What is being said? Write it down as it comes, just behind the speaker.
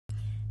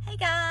Hey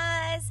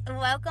guys,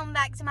 welcome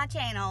back to my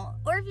channel,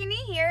 or if you're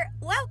new here,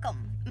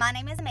 welcome. My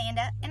name is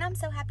Amanda and I'm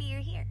so happy you're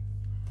here.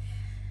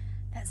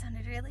 That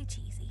sounded really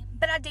cheesy,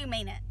 but I do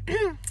mean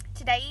it.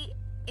 Today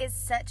is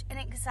such an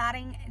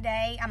exciting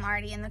day. I'm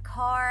already in the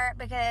car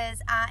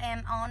because I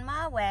am on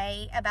my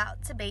way,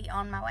 about to be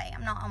on my way.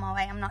 I'm not on my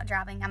way, I'm not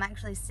driving, I'm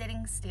actually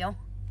sitting still.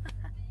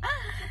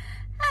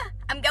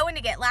 I'm going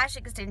to get lash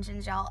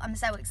extensions, y'all. I'm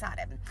so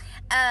excited.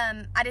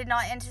 I did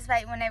not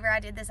anticipate whenever I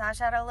did this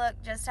eyeshadow look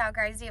just how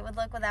crazy it would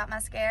look without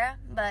mascara,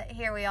 but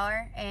here we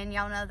are, and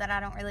y'all know that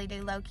I don't really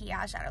do low-key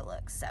eyeshadow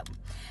looks, so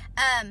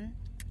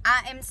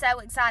I am so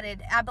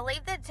excited. I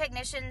believe the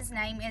technician's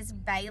name is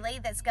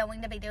Baili that's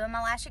going to be doing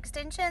my lash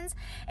extensions,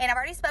 and I've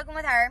already spoken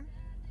with her.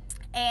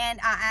 And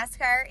I asked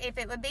her if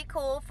it would be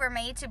cool for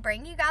me to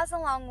bring you guys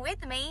along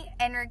with me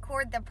and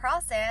record the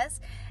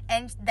process,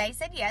 and they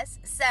said yes.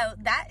 So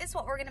that is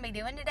what we're going to be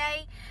doing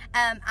today.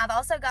 I've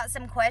also got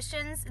some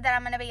questions that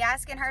I'm going to be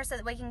asking her so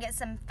that we can get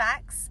some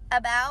facts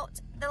about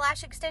the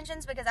lash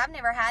extensions, because I've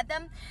never had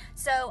them.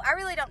 So I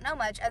really don't know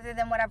much other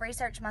than what I've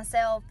researched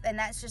myself, and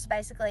that's just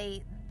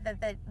basically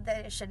that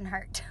it shouldn't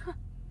hurt.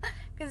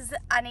 Because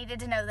I needed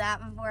to know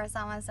that before I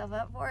signed myself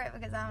up for it,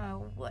 because I'm a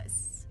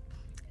wuss.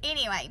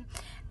 Anyway,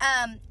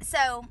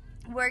 so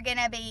we're going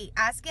to be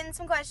asking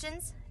some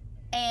questions,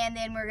 and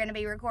then we're going to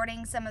be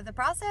recording some of the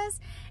process,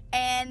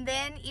 and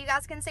then you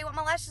guys can see what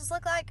my lashes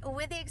look like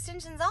with the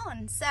extensions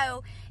on.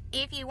 So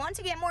if you want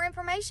to get more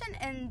information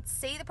and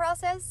see the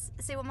process,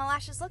 see what my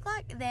lashes look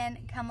like, then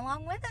come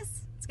along with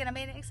us. It's going to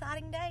be an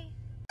exciting day.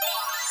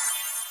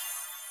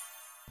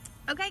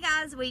 Okay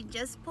guys, we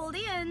just pulled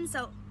in,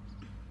 so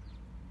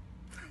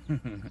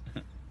I'm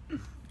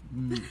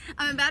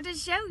about to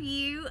show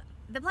you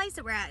the place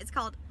that we're at. It's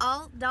called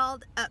All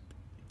Dolled Up.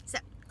 So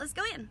let's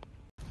go in.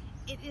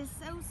 It is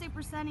so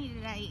super sunny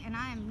today, and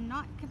I am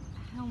not,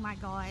 oh my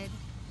god,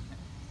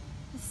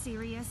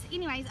 serious.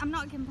 Anyways, I'm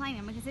not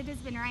complaining because it has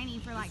been raining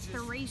for like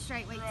 3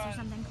 straight weeks or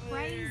something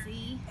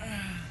crazy.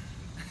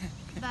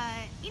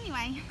 But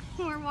anyway,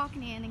 we're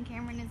walking in and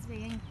Cameron is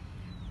being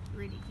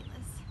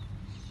ridiculous.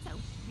 So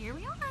here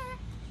we are.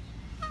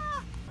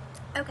 Ah.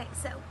 Okay,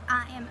 so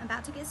I am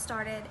about to get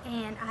started,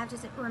 and I have to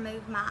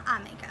remove my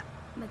eye makeup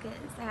because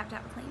I have to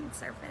have a clean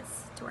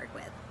surface to work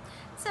with.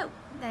 So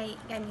they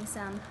gave me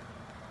some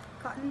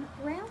cotton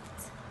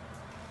rounds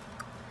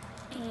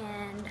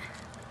and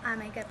eye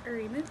makeup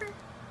remover,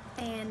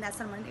 and that's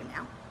what I'm gonna do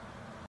now.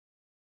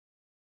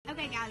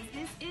 Okay guys,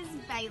 this is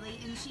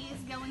Baili, and she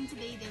is going to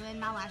be doing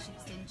my lash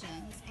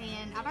extensions,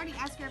 and I've already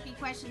asked her a few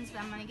questions,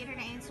 but I'm going to get her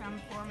to answer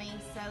them for me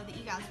so that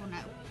you guys will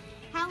know.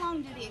 How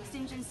long do the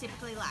extensions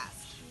typically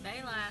last?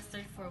 They last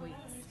 3 to 4 weeks.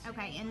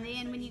 Okay, and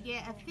then when you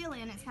get a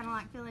fill-in, it's kind of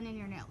like filling in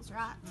your nails,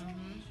 right?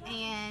 Mm-hmm.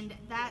 And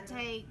that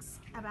takes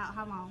about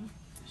how long?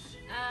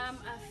 A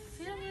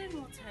fill-in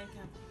will take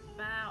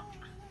about,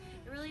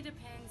 it really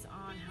depends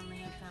on how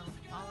many have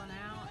fallen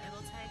out.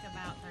 It'll take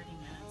about 30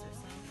 minutes or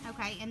so.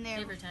 Okay, and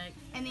give or take.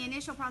 And the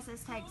initial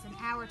process takes an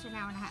hour to an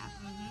hour and a half.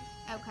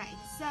 Mm-hmm. Okay,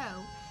 so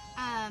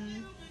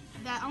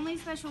the only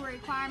special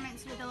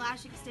requirements with the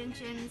lash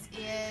extensions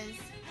is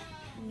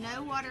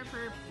no water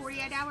for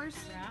 48 hours.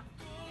 Yeah.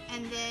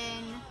 And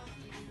then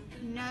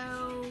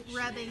no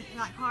rubbing,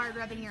 like hard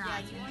rubbing your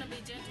eyes. Yeah, you want to be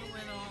gentle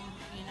with them.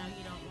 You know,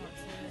 you don't want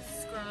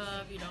to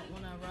scrub. You don't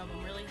want to rub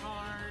them really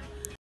hard.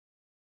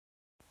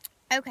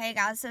 Okay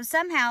guys, so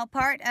somehow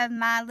part of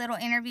my little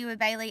interview with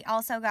Baili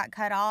also got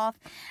cut off.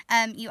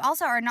 You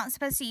also are not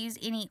supposed to use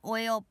any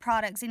oil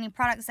products, any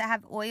products that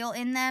have oil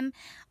in them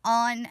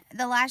on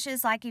the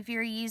lashes. Like if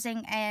you're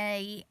using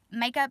a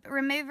makeup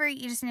remover,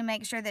 you just need to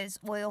make sure that it's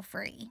oil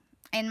free.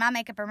 And my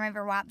makeup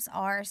remover wipes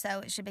are, so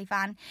it should be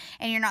fine.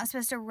 And you're not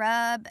supposed to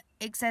rub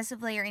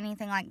excessively or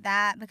anything like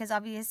that, because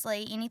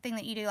obviously anything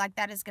that you do like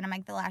that is going to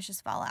make the lashes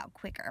fall out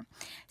quicker.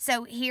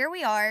 So here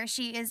we are.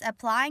 She is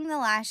applying the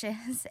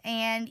lashes,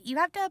 and you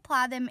have to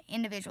apply them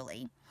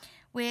individually,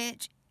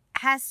 which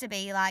has to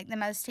be like the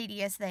most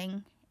tedious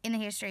thing in the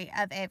history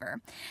of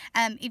ever.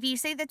 If you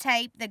see the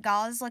tape, the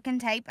gauze looking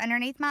tape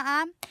underneath my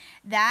eye,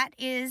 that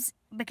is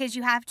because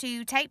you have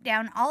to tape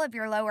down all of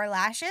your lower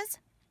lashes.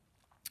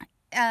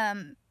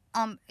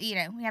 You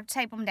know, we have to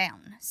tape them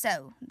down.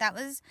 So that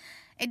was,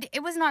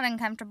 it was not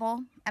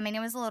uncomfortable. I mean,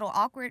 it was a little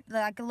awkward,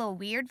 like a little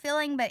weird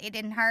feeling, but it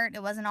didn't hurt.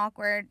 It wasn't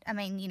awkward. I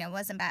mean, you know, it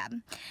wasn't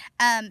bad.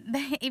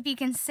 But if you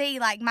can see,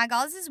 like, my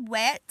gauze is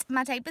wet.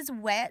 My tape is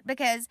wet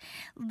because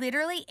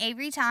literally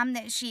every time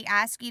that she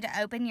asks you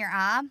to open your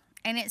eye,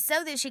 and it's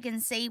so that she can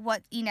see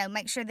what, you know,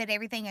 make sure that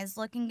everything is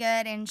looking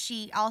good. And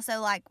she also,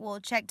 like, will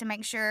check to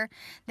make sure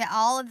that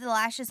all of the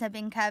lashes have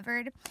been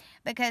covered.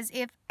 Because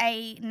if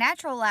a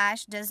natural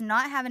lash does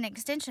not have an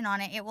extension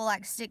on it, it will,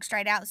 like, stick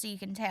straight out so you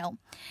can tell.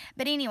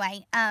 But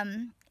anyway,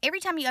 every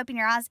time you open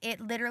your eyes, it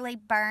literally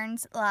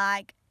burns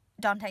like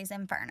Dante's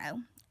Inferno.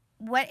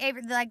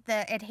 Whatever, like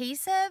the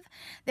adhesive,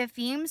 the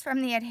fumes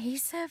from the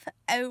adhesive,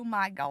 oh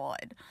my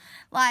god.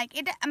 Like,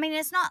 I mean,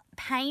 it's not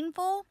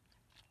painful.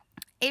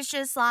 It's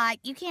just like,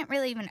 you can't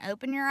really even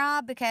open your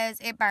eye because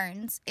it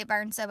burns. It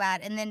burns so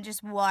bad. And then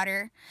just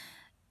water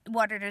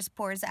water just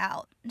pours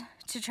out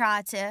to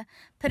try to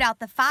put out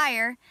the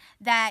fire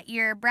that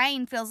your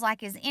brain feels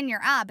like is in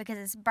your eye because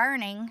it's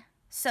burning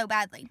so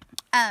badly.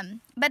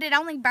 But it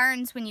only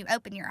burns when you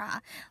open your eye.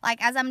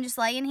 Like, as I'm just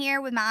laying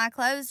here with my eye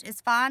closed,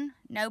 it's fine,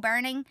 no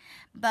burning.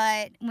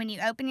 But when you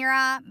open your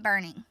eye,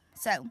 burning.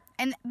 So,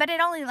 but it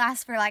only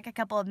lasts for like a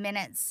couple of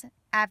minutes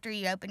after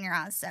you open your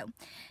eyes. So,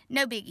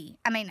 no biggie.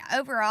 I mean,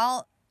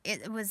 overall,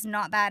 it was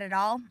not bad at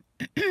all.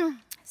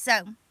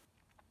 So,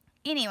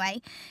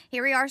 anyway,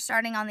 here we are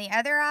starting on the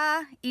other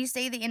eye. You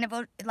see the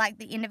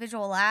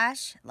individual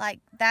lash, like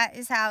that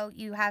is how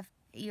you have.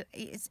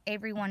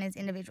 Everyone is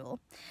individual.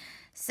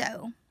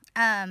 So,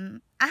 I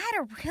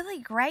had a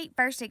really great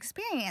first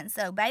experience.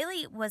 So,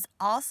 Baili was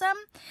awesome.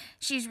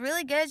 She's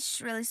really good.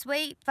 She's really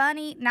sweet,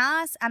 funny,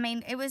 nice. I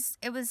mean, it was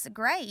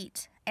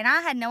great, and I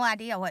had no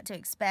idea what to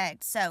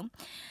expect. So,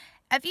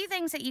 a few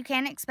things that you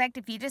can expect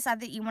if you decide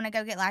that you want to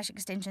go get lash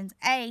extensions.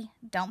 A,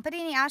 don't put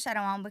any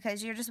eyeshadow on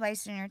because you're just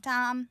wasting your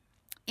time,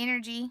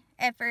 energy,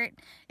 effort.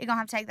 You're going to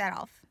have to take that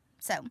off.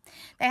 So,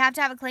 they have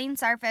to have a clean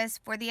surface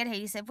for the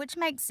adhesive, which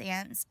makes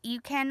sense.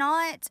 You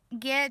cannot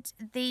get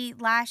the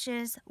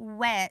lashes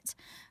wet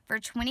for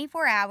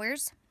 24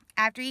 hours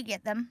after you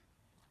get them.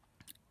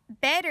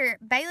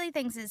 Baili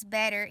thinks it's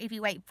better if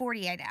you wait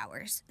 48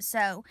 hours.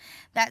 So,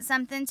 that's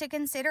something to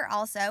consider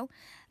also,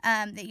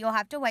 that you'll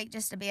have to wait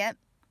just a bit.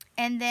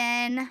 And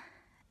then,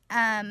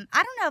 I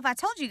don't know if I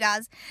told you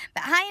guys,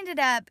 but I ended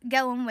up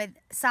going with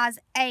size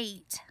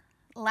 8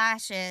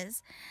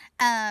 lashes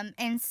and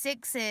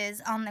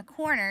 6s on the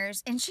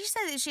corners, and she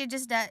said that she had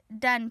just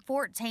done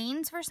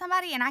 14s for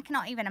somebody, and I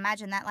cannot even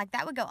imagine that. Like,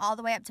 that would go all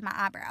the way up to my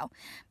eyebrow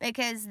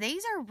because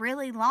these are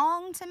really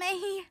long to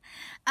me,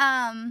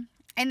 and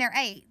they're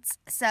 8s.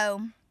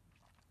 So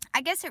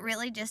I guess it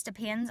really just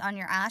depends on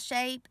your eye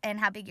shape and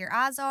how big your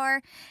eyes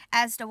are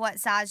as to what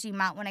size you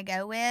might want to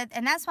go with.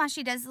 And that's why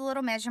she does the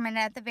little measurement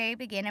at the very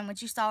beginning,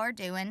 which you saw her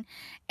doing.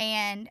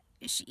 And,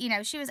 she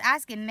was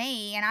asking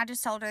me, and I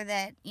just told her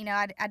that,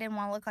 I didn't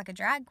want to look like a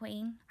drag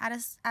queen. I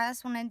just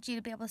wanted you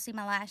to be able to see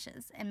my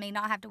lashes and me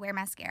not have to wear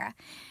mascara.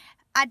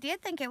 I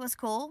did think it was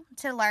cool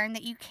to learn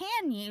that you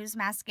can use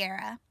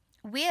mascara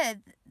with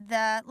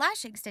the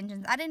lash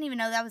extensions. I didn't even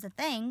know that was a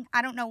thing.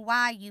 I don't know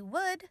why you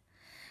would,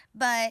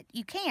 but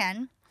you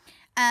can,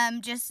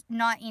 just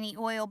not any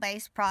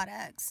oil-based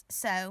products.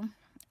 So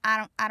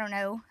I don't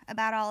know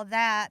about all of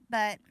that,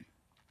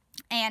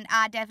 and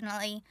I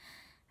definitely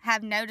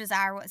have no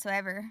desire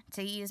whatsoever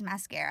to use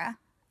mascara.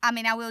 I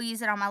mean, I will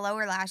use it on my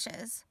lower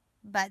lashes,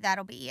 but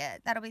that'll be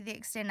it. That'll be the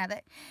extent of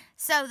it.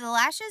 So the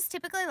lashes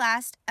typically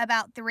last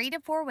about 3 to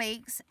 4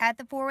 weeks. At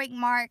the 4-week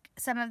mark,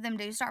 some of them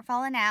do start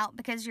falling out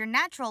because your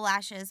natural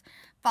lashes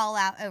fall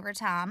out over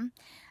time.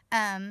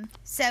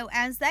 So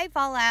as they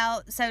fall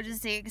out, so does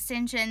the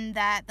extension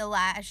that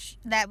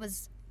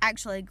was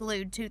actually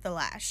glued to the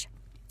lash.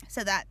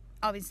 So that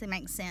obviously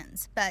makes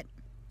sense. But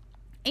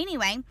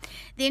anyway,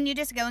 then you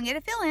just go and get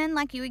a fill-in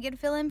like you would get a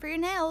fill-in for your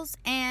nails,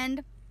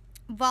 and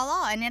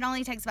voila. And it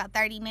only takes about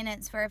 30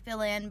 minutes for a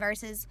fill-in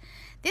versus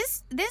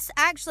this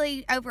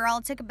actually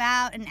overall took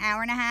about an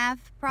hour and a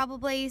half,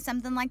 probably,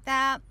 something like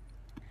that.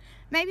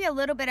 Maybe a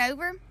little bit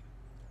over.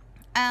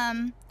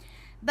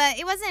 But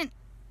it wasn't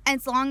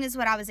as long as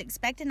what I was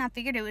expecting. I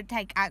figured it would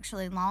take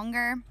actually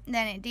longer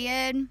than it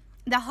did.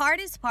 The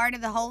hardest part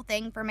of the whole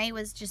thing for me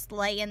was just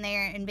laying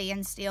there and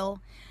being still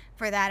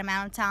for that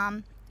amount of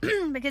time.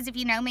 Because if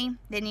you know me,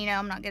 then you know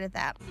I'm not good at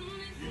that.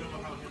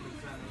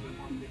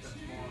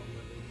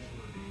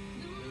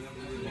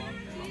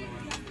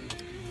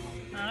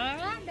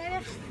 Alright,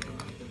 baby.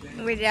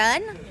 We're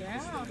done?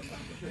 Yeah.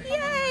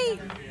 Yay!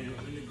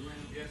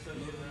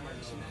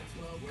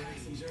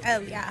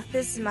 Oh yeah,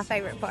 this is my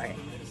favorite part.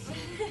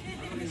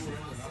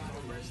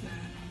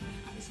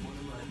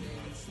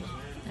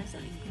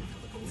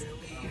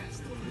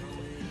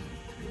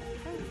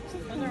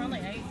 Those are only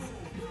 8.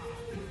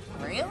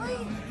 Really?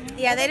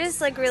 Yeah, they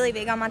just look really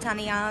big on my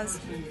tiny eyes.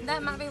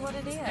 That might be what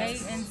it is.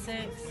 8 and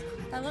 6.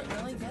 That looked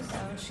really good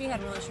though. She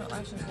had really short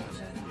lashes, didn't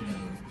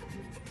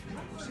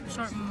she?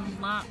 Short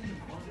and light.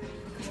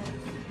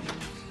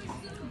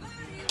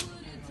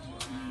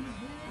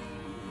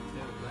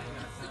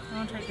 I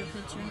want to take a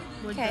picture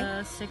with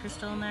the sticker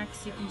still in there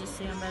because you can just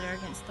see them better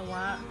against the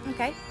white.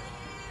 Okay.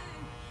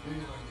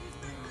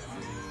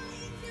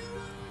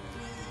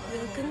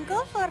 You can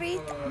go for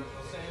it.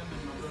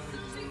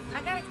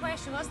 I got a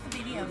question. What's the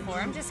video for?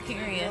 I'm just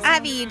curious. I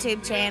have a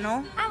YouTube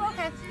channel. Oh,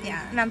 okay.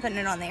 Yeah, and I'm putting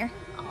it on there.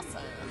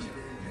 Awesome.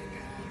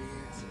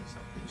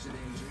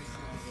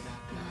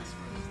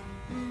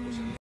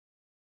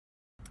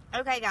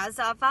 Okay guys,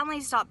 so I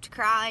finally stopped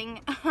crying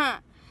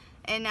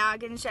and now I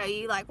can show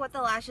you like what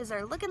the lashes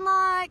are looking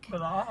like.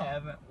 But I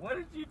haven't. What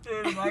did you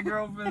do to my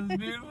girlfriend's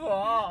beautiful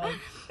eyes?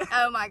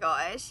 Oh my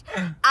gosh.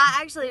 I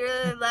actually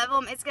really love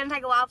them. It's going to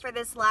take a while for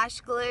this lash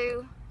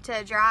glue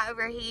to dry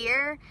over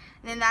here.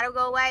 And then that'll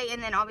go away.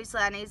 And then obviously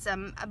I need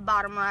some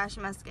bottom lash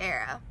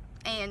mascara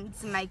and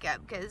some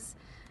makeup because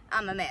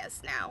I'm a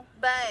mess now.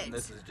 But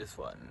This is just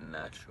what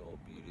natural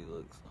beauty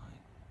looks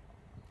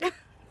like.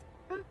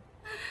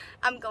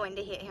 I'm going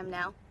to hit him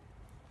now.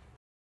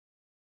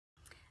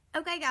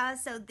 Okay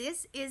guys, so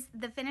this is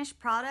the finished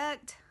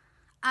product.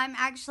 I'm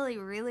actually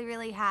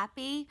really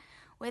happy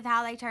with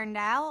how they turned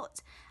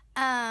out.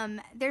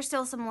 There's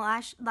still some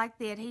lash, like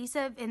the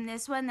adhesive in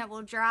this one, that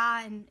will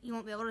dry and you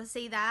won't be able to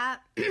see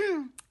that.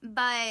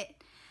 But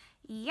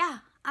yeah,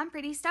 I'm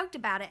pretty stoked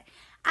about it.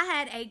 I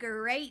had a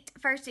great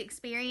first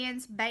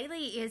experience.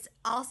 Baili is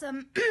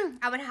awesome.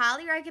 I would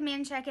highly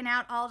recommend checking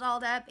out All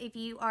Dolled Up if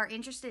you are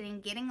interested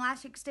in getting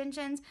lash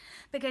extensions,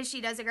 because she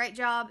does a great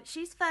job.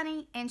 She's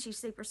funny and she's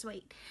super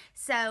sweet.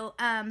 So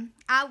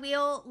I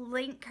will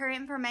link her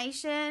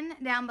information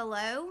down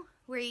below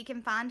where you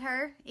can find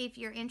her if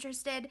you're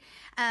interested.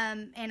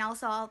 And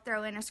also I'll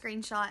throw in a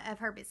screenshot of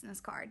her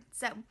business card.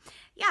 So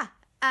yeah.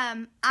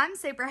 I'm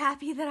super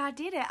happy that I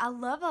did it. I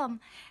love them.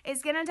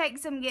 It's gonna take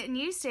some getting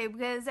used to,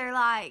 because they're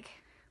like,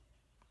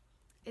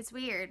 it's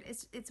weird.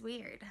 It's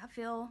weird. I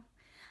feel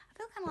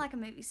kind of like a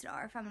movie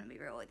star, if I'm gonna be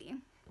real with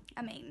you.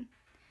 I mean,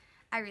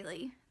 I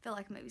really feel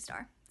like a movie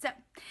star. So,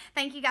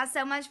 thank you guys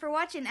so much for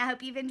watching. I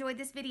hope you've enjoyed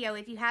this video.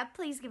 If you have,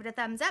 please give it a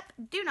thumbs up.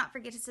 Do not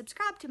forget to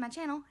subscribe to my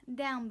channel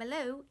down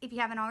below if you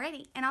haven't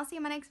already. And I'll see you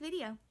in my next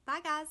video. Bye,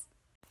 guys.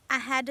 I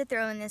had to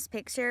throw in this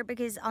picture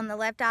because on the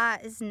left eye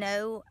is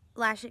no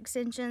lash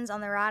extensions,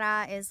 on the right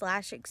eye is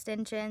lash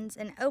extensions,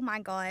 and oh my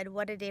god,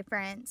 what a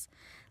difference.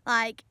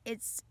 Like,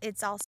 it's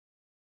awesome.